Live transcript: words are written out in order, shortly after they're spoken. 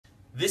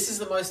This is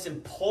the most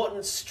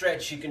important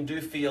stretch you can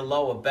do for your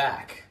lower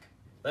back.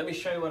 Let me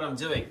show you what I'm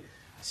doing.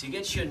 So you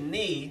get your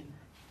knee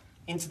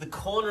into the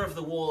corner of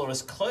the wall or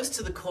as close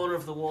to the corner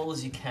of the wall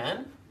as you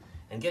can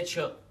and get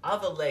your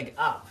other leg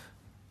up.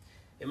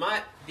 It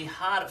might be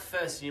hard at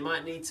first and you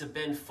might need to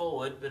bend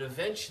forward, but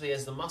eventually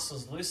as the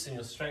muscles loosen,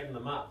 you'll straighten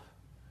them up.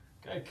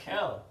 Go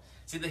Kel.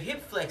 See, the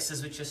hip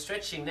flexors, which you're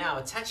stretching now,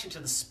 attaching to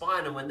the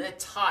spine, and when they're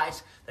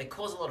tight, they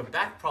cause a lot of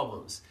back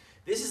problems.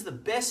 This is the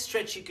best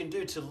stretch you can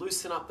do to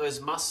loosen up those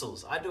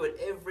muscles. I do it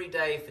every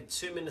day for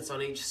 2 minutes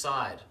on each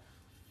side.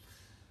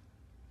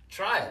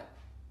 Try it.